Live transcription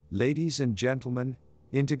Ladies and gentlemen,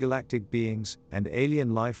 intergalactic beings, and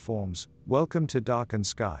alien life forms, welcome to Darkened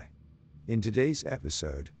Sky. In today's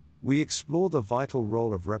episode, we explore the vital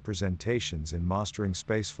role of representations in mastering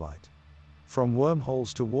spaceflight. From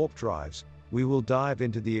wormholes to warp drives, we will dive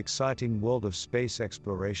into the exciting world of space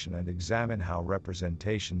exploration and examine how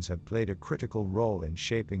representations have played a critical role in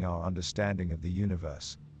shaping our understanding of the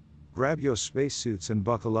universe. Grab your spacesuits and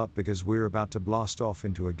buckle up because we're about to blast off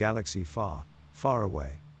into a galaxy far, far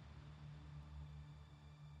away.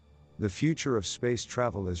 The future of space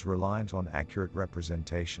travel is reliant on accurate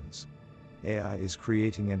representations. AI is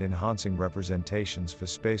creating and enhancing representations for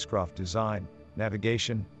spacecraft design,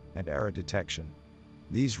 navigation, and error detection.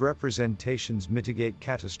 These representations mitigate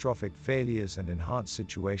catastrophic failures and enhance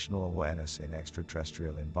situational awareness in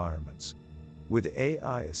extraterrestrial environments. With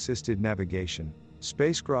AI-assisted navigation,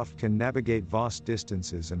 spacecraft can navigate vast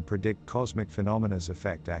distances and predict cosmic phenomena's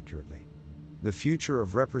effect accurately. The future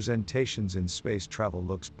of representations in space travel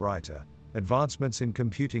looks brighter. Advancements in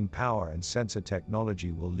computing power and sensor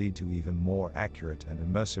technology will lead to even more accurate and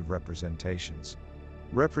immersive representations.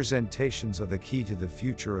 Representations are the key to the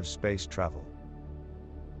future of space travel.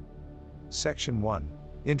 Section 1.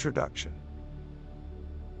 Introduction.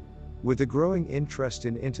 With the growing interest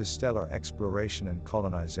in interstellar exploration and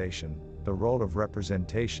colonization, the role of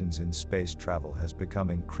representations in space travel has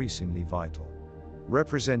become increasingly vital.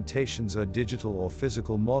 Representations are digital or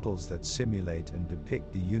physical models that simulate and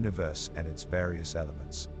depict the universe and its various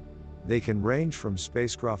elements. They can range from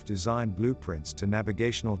spacecraft design blueprints to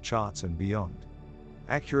navigational charts and beyond.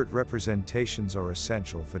 Accurate representations are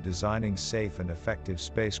essential for designing safe and effective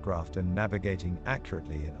spacecraft and navigating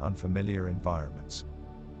accurately in unfamiliar environments.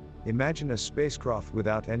 Imagine a spacecraft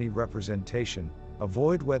without any representation, a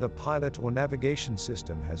void where the pilot or navigation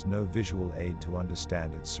system has no visual aid to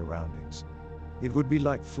understand its surroundings. It would be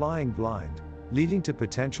like flying blind, leading to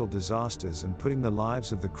potential disasters and putting the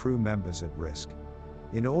lives of the crew members at risk.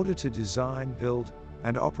 In order to design, build,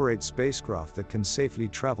 and operate spacecraft that can safely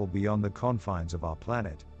travel beyond the confines of our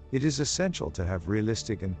planet, it is essential to have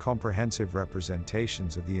realistic and comprehensive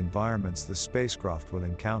representations of the environments the spacecraft will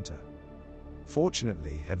encounter.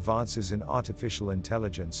 Fortunately, advances in artificial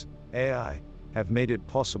intelligence, AI, have made it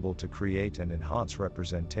possible to create and enhance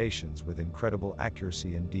representations with incredible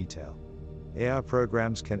accuracy and detail. AI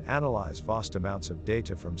programs can analyze vast amounts of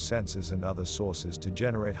data from sensors and other sources to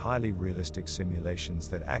generate highly realistic simulations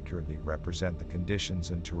that accurately represent the conditions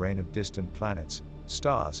and terrain of distant planets,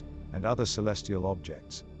 stars, and other celestial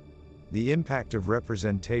objects. The impact of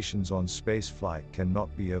representations on spaceflight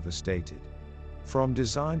cannot be overstated. From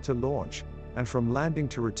design to launch, and from landing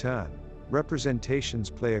to return, representations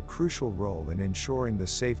play a crucial role in ensuring the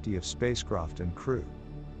safety of spacecraft and crew.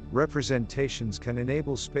 Representations can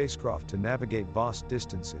enable spacecraft to navigate vast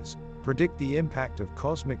distances, predict the impact of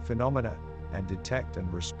cosmic phenomena, and detect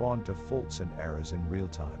and respond to faults and errors in real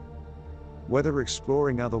time. Whether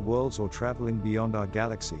exploring other worlds or traveling beyond our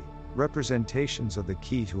galaxy, representations are the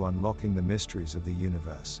key to unlocking the mysteries of the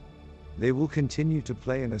universe. They will continue to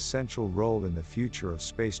play an essential role in the future of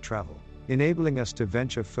space travel, enabling us to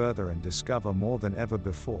venture further and discover more than ever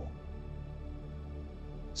before.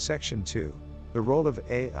 Section 2. The role of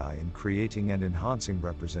AI in creating and enhancing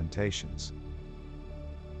representations.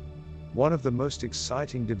 One of the most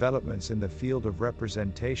exciting developments in the field of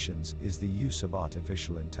representations is the use of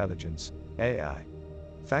artificial intelligence, AI.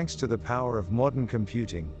 Thanks to the power of modern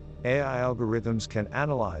computing, AI algorithms can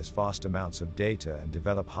analyze vast amounts of data and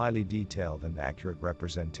develop highly detailed and accurate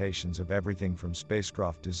representations of everything from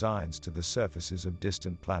spacecraft designs to the surfaces of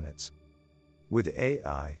distant planets. With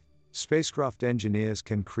AI, spacecraft engineers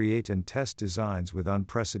can create and test designs with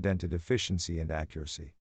unprecedented efficiency and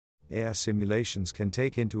accuracy. AI simulations can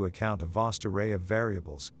take into account a vast array of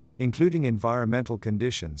variables, including environmental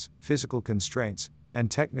conditions, physical constraints, and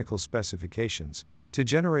technical specifications, to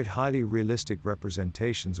generate highly realistic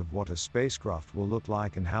representations of what a spacecraft will look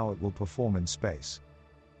like and how it will perform in space.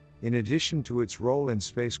 In addition to its role in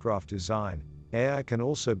spacecraft design, AI can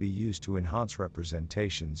also be used to enhance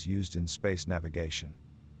representations used in space navigation.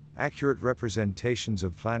 Accurate representations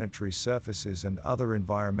of planetary surfaces and other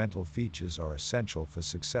environmental features are essential for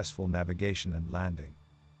successful navigation and landing.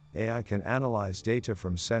 AI can analyze data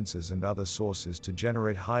from sensors and other sources to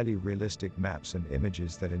generate highly realistic maps and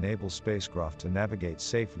images that enable spacecraft to navigate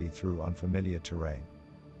safely through unfamiliar terrain.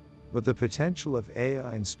 But the potential of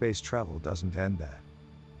AI in space travel doesn't end there.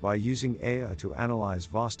 By using AI to analyze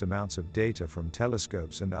vast amounts of data from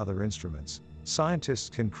telescopes and other instruments, scientists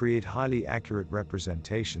can create highly accurate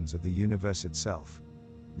representations of the universe itself.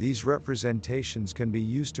 These representations can be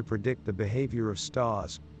used to predict the behavior of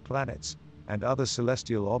stars, planets, and other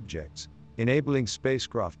celestial objects, enabling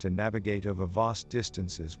spacecraft to navigate over vast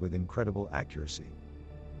distances with incredible accuracy.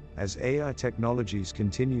 As AI technologies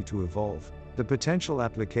continue to evolve, the potential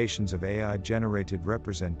applications of AI-generated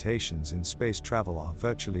representations in space travel are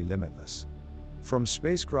virtually limitless. From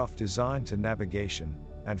spacecraft design to navigation,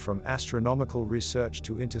 and from astronomical research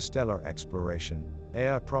to interstellar exploration,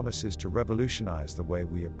 AI promises to revolutionize the way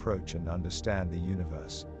we approach and understand the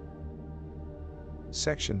universe.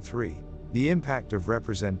 Section 3. The impact of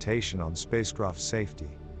representation on spacecraft safety.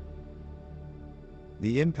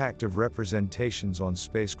 The impact of representations on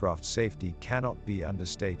spacecraft safety cannot be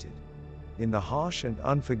understated. In the harsh and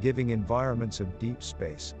unforgiving environments of deep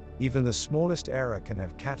space, even the smallest error can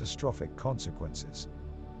have catastrophic consequences.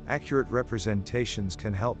 Accurate representations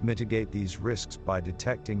can help mitigate these risks by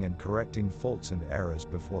detecting and correcting faults and errors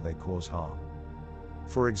before they cause harm.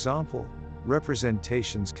 For example,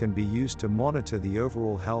 representations can be used to monitor the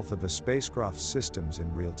overall health of a spacecraft's systems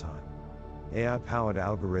in real time. AI-powered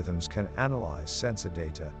algorithms can analyze sensor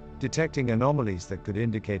data, detecting anomalies that could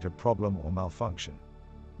indicate a problem or malfunction.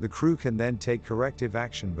 The crew can then take corrective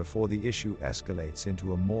action before the issue escalates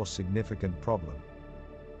into a more significant problem.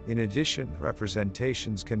 In addition,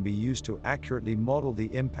 representations can be used to accurately model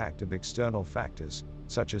the impact of external factors,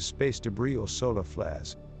 such as space debris or solar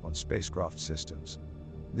flares, on spacecraft systems.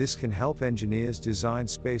 This can help engineers design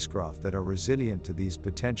spacecraft that are resilient to these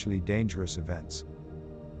potentially dangerous events.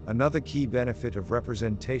 Another key benefit of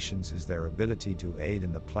representations is their ability to aid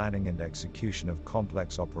in the planning and execution of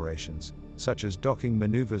complex operations, such as docking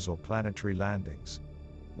maneuvers or planetary landings.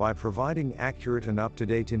 By providing accurate and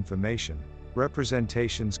up-to-date information,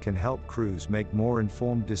 representations can help crews make more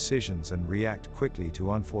informed decisions and react quickly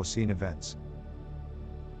to unforeseen events.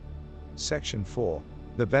 Section 4.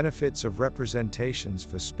 The benefits of representations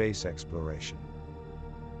for space exploration.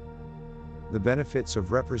 The benefits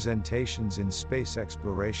of representations in space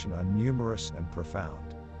exploration are numerous and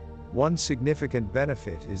profound. One significant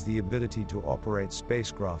benefit is the ability to operate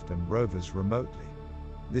spacecraft and rovers remotely.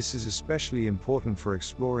 This is especially important for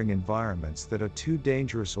exploring environments that are too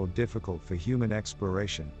dangerous or difficult for human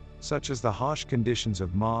exploration, such as the harsh conditions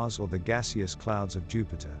of Mars or the gaseous clouds of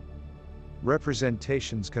Jupiter.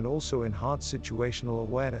 Representations can also enhance situational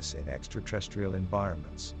awareness in extraterrestrial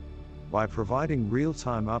environments. By providing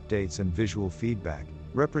real-time updates and visual feedback,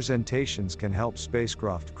 representations can help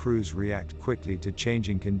spacecraft crews react quickly to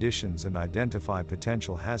changing conditions and identify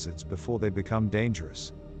potential hazards before they become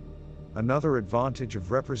dangerous. Another advantage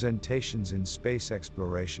of representations in space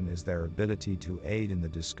exploration is their ability to aid in the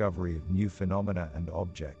discovery of new phenomena and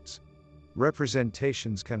objects.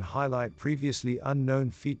 Representations can highlight previously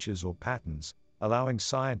unknown features or patterns, allowing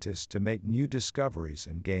scientists to make new discoveries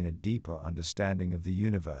and gain a deeper understanding of the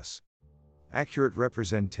universe. Accurate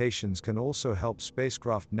representations can also help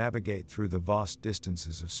spacecraft navigate through the vast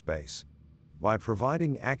distances of space. By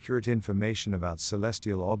providing accurate information about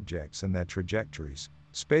celestial objects and their trajectories,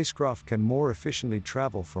 spacecraft can more efficiently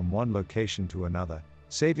travel from one location to another,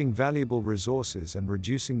 saving valuable resources and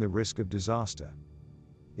reducing the risk of disaster.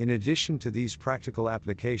 In addition to these practical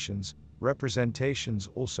applications, representations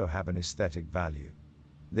also have an aesthetic value.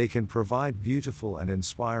 They can provide beautiful and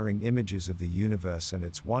inspiring images of the universe and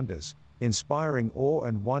its wonders, inspiring awe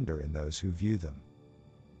and wonder in those who view them.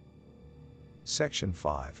 Section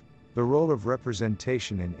 5. The role of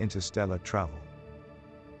representation in interstellar travel.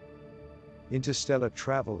 Interstellar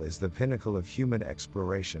travel is the pinnacle of human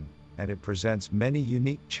exploration, and it presents many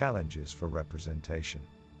unique challenges for representation.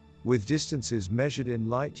 With distances measured in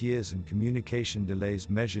light years and communication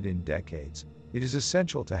delays measured in decades, it is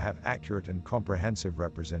essential to have accurate and comprehensive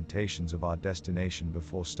representations of our destination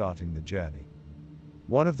before starting the journey.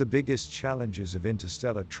 One of the biggest challenges of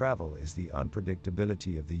interstellar travel is the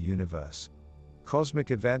unpredictability of the universe.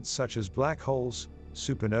 Cosmic events such as black holes,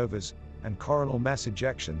 supernovas, and coronal mass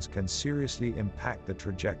ejections can seriously impact the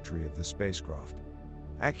trajectory of the spacecraft.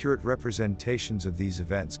 Accurate representations of these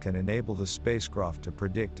events can enable the spacecraft to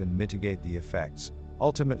predict and mitigate the effects,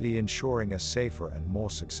 ultimately ensuring a safer and more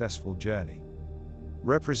successful journey.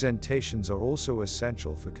 Representations are also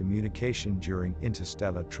essential for communication during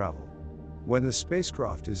interstellar travel. When the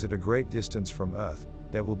spacecraft is at a great distance from Earth,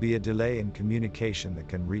 there will be a delay in communication that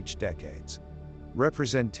can reach decades.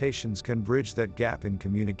 Representations can bridge that gap in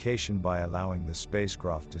communication by allowing the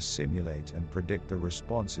spacecraft to simulate and predict the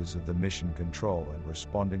responses of the mission control and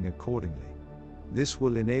responding accordingly. This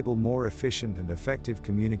will enable more efficient and effective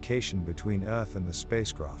communication between Earth and the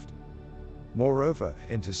spacecraft. Moreover,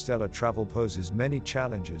 interstellar travel poses many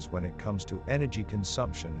challenges when it comes to energy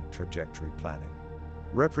consumption and trajectory planning.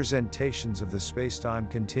 Representations of the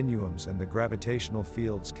spacetime continuums and the gravitational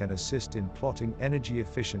fields can assist in plotting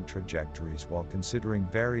energy-efficient trajectories while considering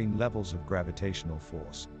varying levels of gravitational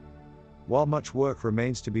force. While much work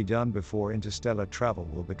remains to be done before interstellar travel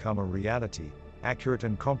will become a reality, accurate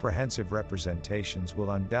and comprehensive representations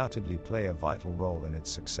will undoubtedly play a vital role in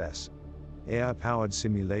its success. AI-powered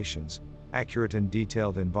simulations, accurate and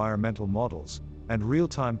detailed environmental models, and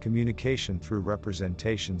real-time communication through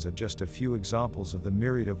representations are just a few examples of the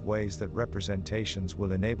myriad of ways that representations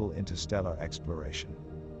will enable interstellar exploration.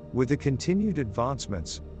 With the continued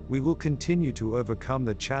advancements, we will continue to overcome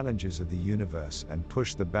the challenges of the universe and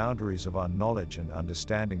push the boundaries of our knowledge and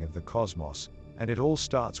understanding of the cosmos, and it all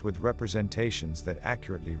starts with representations that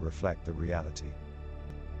accurately reflect the reality.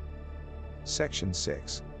 Section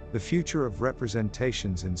 6. The future of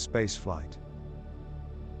representations in spaceflight.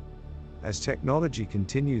 As technology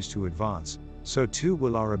continues to advance, so too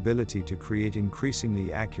will our ability to create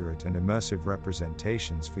increasingly accurate and immersive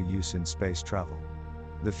representations for use in space travel.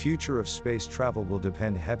 The future of space travel will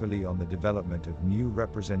depend heavily on the development of new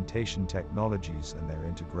representation technologies and their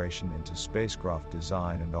integration into spacecraft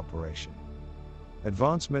design and operation.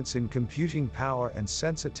 Advancements in computing power and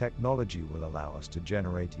sensor technology will allow us to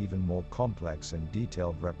generate even more complex and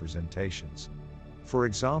detailed representations. For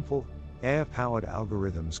example, AI-powered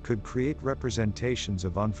algorithms could create representations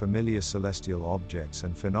of unfamiliar celestial objects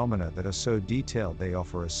and phenomena that are so detailed they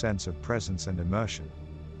offer a sense of presence and immersion.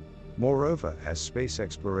 Moreover, as space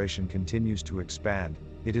exploration continues to expand,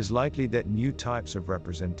 it is likely that new types of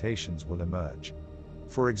representations will emerge.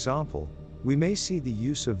 For example, we may see the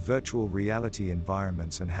use of virtual reality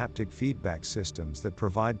environments and haptic feedback systems that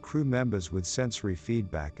provide crew members with sensory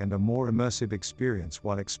feedback and a more immersive experience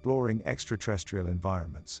while exploring extraterrestrial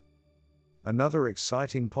environments. Another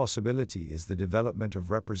exciting possibility is the development of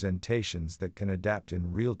representations that can adapt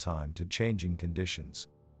in real time to changing conditions.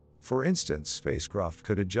 For instance, spacecraft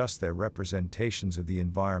could adjust their representations of the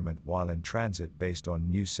environment while in transit based on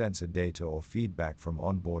new sensor data or feedback from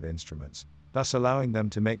onboard instruments, thus allowing them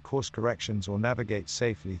to make course corrections or navigate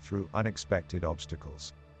safely through unexpected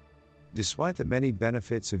obstacles. Despite the many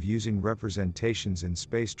benefits of using representations in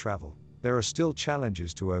space travel, there are still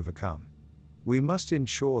challenges to overcome. We must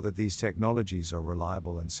ensure that these technologies are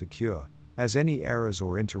reliable and secure, as any errors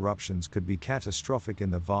or interruptions could be catastrophic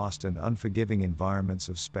in the vast and unforgiving environments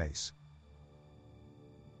of space.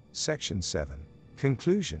 Section 7.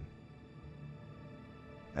 Conclusion.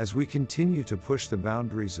 As we continue to push the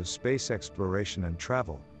boundaries of space exploration and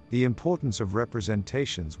travel, the importance of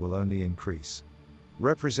representations will only increase.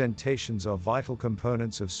 Representations are vital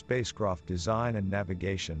components of spacecraft design and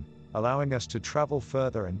navigation, allowing us to travel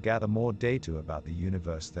further and gather more data about the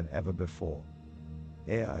universe than ever before.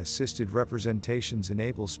 AI-assisted representations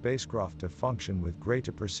enable spacecraft to function with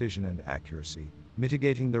greater precision and accuracy,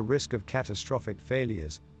 mitigating the risk of catastrophic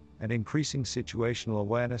failures and increasing situational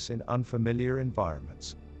awareness in unfamiliar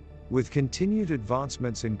environments. With continued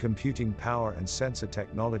advancements in computing power and sensor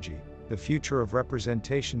technology, the future of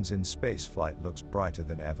representations in spaceflight looks brighter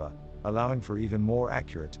than ever, allowing for even more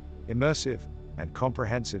accurate, immersive, and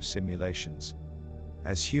comprehensive simulations.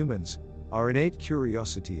 As humans, our innate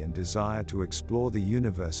curiosity and desire to explore the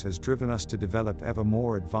universe has driven us to develop ever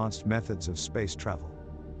more advanced methods of space travel.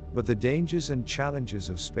 But the dangers and challenges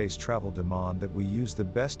of space travel demand that we use the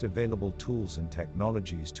best available tools and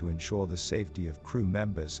technologies to ensure the safety of crew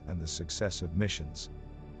members and the success of missions.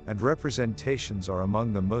 And representations are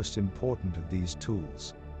among the most important of these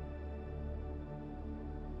tools.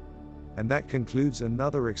 And that concludes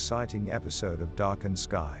another exciting episode of Darkened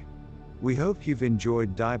Sky. We hope you've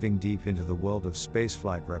enjoyed diving deep into the world of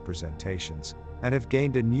spaceflight representations, and have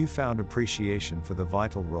gained a newfound appreciation for the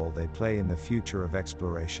vital role they play in the future of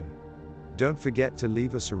exploration. Don't forget to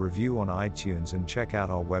leave us a review on iTunes and check out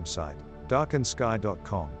our website,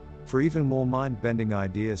 darkendsky.com, for even more mind-bending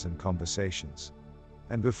ideas and conversations.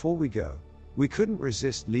 And before we go, we couldn't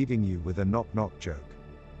resist leaving you with a knock-knock joke.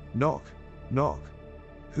 Knock, knock.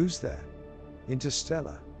 Who's there?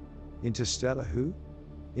 Interstellar. Interstellar who?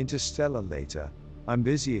 Interstellar later. I'm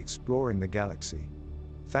busy exploring the galaxy.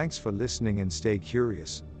 Thanks for listening and stay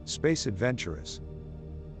curious, space adventurers.